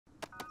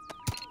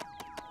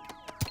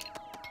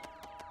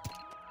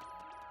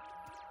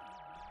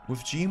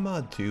With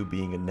Gmod 2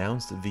 being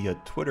announced via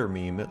Twitter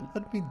meme, it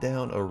led me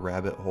down a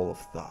rabbit hole of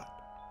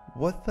thought.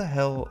 What the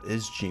hell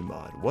is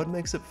Gmod? What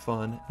makes it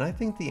fun? And I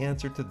think the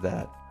answer to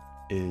that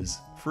is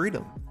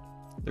freedom.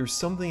 There's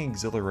something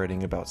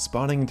exhilarating about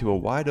spawning into a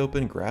wide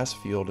open grass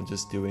field and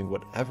just doing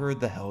whatever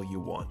the hell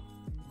you want.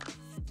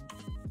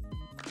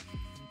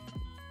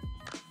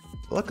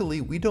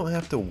 Luckily, we don't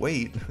have to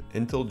wait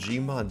until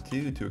Gmod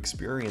 2 to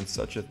experience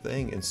such a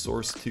thing in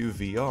Source 2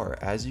 VR.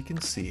 As you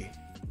can see,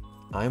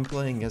 I'm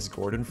playing as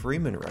Gordon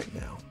Freeman right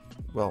now.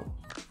 Well,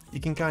 you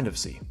can kind of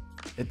see.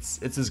 It's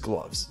his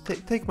gloves.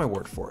 Take my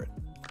word for it.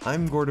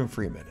 I'm Gordon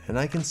Freeman, and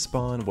I can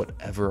spawn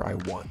whatever I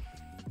want.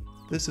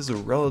 This is a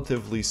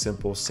relatively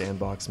simple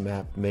sandbox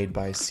map made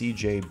by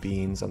CJ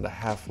Beans on the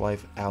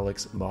Half-Life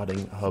Alyx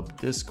modding hub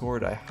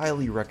Discord. I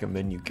highly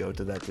recommend you go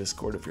to that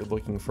Discord if you're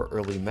looking for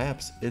early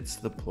maps. It's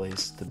the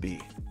place to be.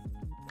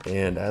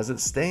 And as it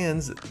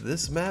stands,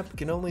 this map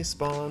can only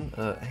spawn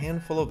a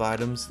handful of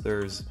items.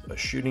 There's a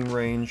shooting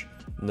range,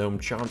 Gnome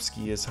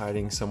Chomsky is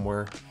hiding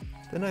somewhere.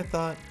 Then I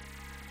thought,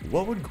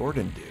 what would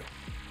Gordon do?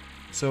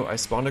 So I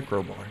spawned a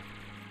crowbar.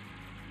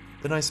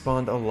 Then I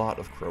spawned a lot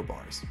of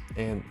crowbars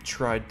and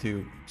tried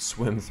to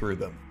swim through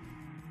them.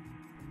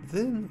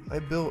 Then I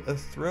built a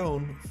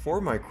throne for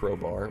my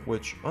crowbar,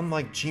 which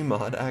unlike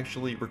Gmod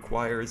actually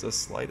requires a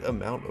slight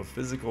amount of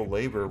physical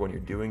labor when you're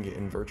doing it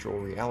in virtual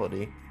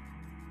reality.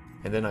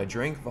 And then I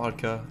drank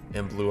vodka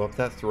and blew up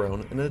that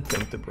throne in an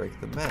attempt to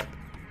break the map.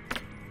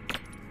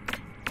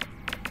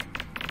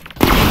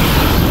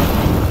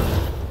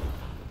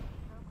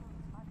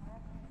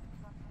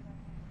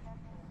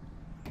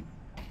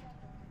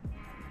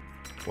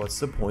 What's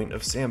the point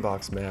of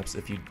sandbox maps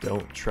if you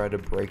don't try to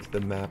break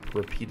the map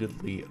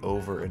repeatedly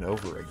over and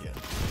over again?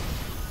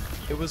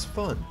 It was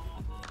fun.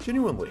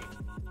 Genuinely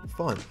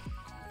fun.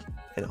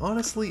 And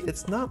honestly,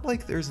 it's not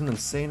like there's an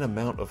insane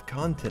amount of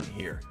content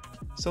here.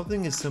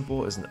 Something as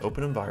simple as an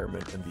open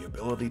environment and the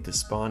ability to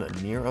spawn a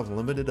near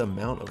unlimited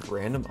amount of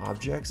random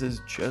objects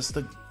is just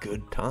a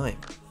good time.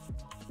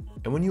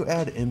 And when you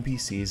add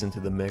NPCs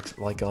into the mix,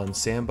 like on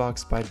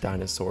Sandbox by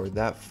Dinosaur,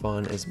 that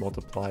fun is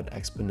multiplied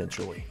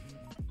exponentially.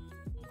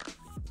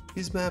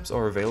 These maps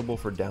are available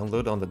for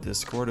download on the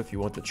Discord if you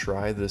want to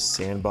try this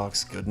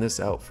sandbox goodness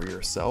out for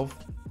yourself.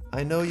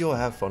 I know you'll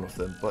have fun with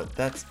them, but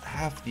that's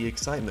half the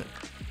excitement.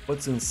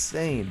 What's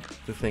insane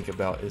to think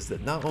about is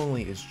that not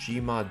only is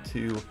Gmod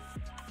 2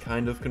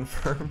 kind of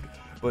confirmed,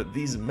 but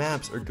these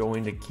maps are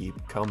going to keep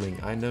coming.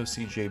 I know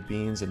CJ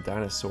Beans and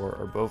Dinosaur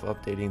are both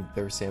updating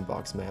their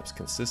sandbox maps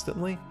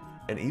consistently,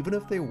 and even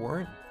if they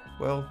weren't,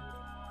 well,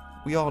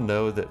 we all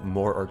know that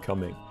more are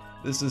coming.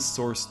 This is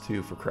Source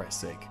 2 for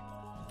Christ's sake.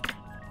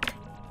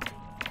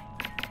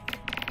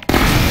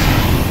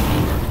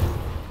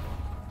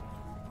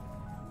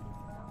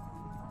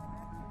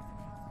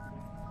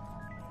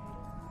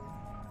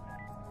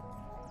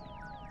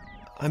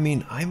 I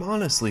mean, I'm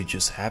honestly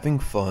just having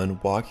fun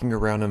walking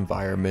around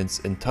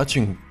environments and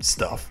touching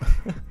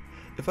stuff.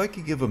 If I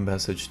could give a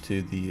message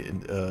to the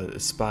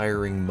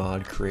aspiring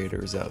mod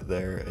creators out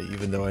there,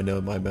 even though I know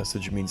my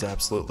message means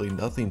absolutely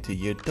nothing to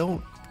you,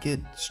 don't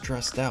get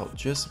stressed out.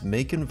 Just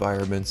make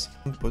environments,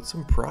 put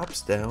some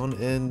props down,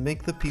 and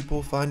make the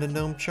people find a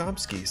Gnome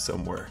Chomsky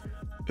somewhere.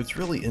 It's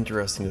really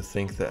interesting to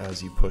think that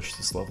as you push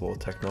this level of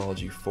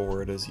technology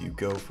forward, as you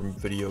go from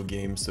video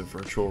games to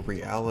virtual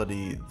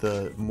reality,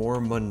 the more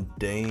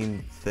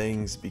mundane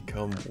things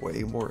become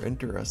way more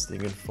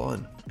interesting and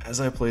fun.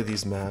 As I play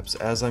these maps,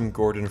 as I'm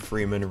Gordon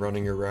Freeman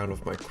running around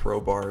with my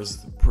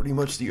crowbars, pretty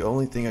much the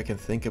only thing I can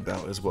think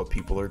about is what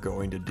people are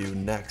going to do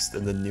next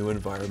and the new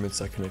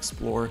environments I can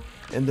explore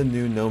and the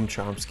new Gnome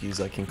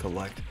Chomskys I can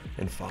collect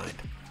and find.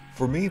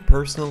 For me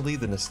personally,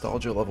 the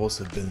nostalgia levels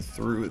have been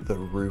through the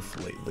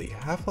roof lately.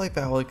 Half-Life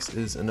Alyx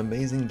is an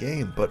amazing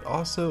game, but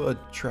also a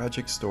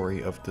tragic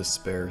story of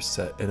despair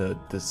set in a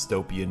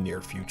dystopian near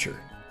future.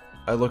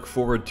 I look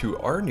forward to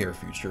our near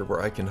future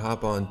where I can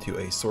hop onto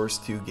a Source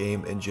 2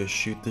 game and just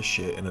shoot the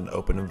shit in an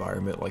open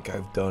environment like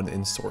I've done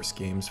in Source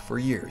games for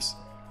years.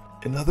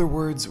 In other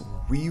words,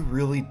 we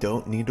really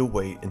don't need to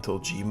wait until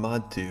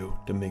Gmod 2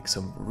 to make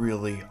some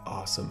really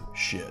awesome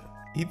shit.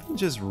 Even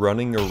just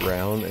running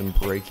around and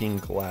breaking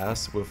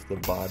glass with the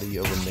body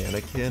of a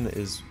mannequin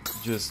is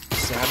just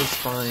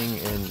satisfying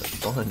and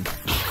fun.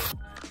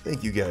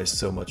 Thank you guys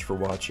so much for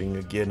watching.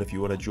 Again, if you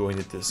want to join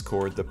the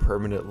Discord, the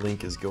permanent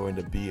link is going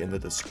to be in the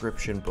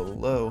description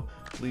below.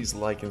 Please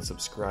like and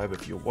subscribe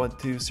if you want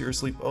to.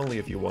 Seriously, only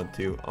if you want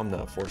to. I'm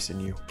not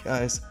forcing you.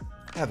 Guys,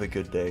 have a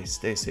good day.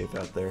 Stay safe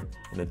out there.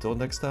 And until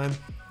next time,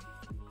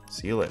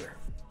 see you later.